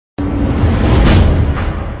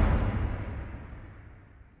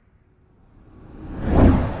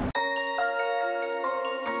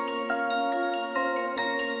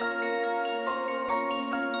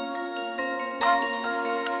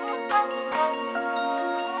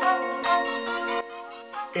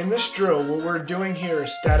In this drill, what we're doing here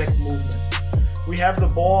is static movement. We have the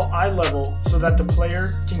ball eye level so that the player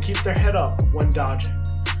can keep their head up when dodging.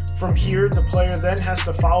 From here, the player then has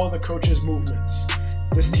to follow the coach's movements.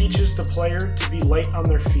 This teaches the player to be light on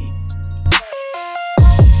their feet.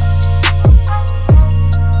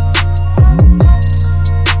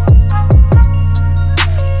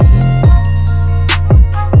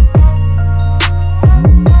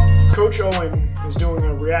 Coach Owen is doing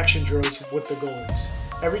a reaction drills with the goalies.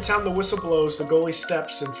 Every time the whistle blows, the goalie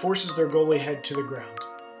steps and forces their goalie head to the ground.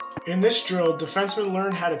 In this drill, defensemen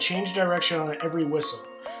learn how to change direction on every whistle.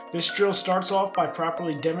 This drill starts off by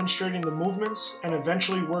properly demonstrating the movements and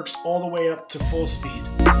eventually works all the way up to full speed.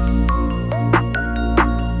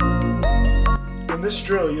 In this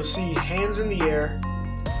drill, you'll see hands in the air,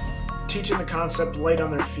 teaching the concept light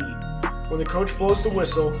on their feet. When the coach blows the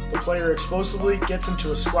whistle, the player explosively gets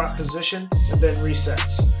into a squat position and then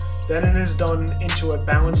resets. Then it is done into a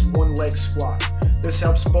balanced one-leg squat. This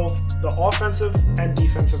helps both the offensive and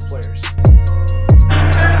defensive players.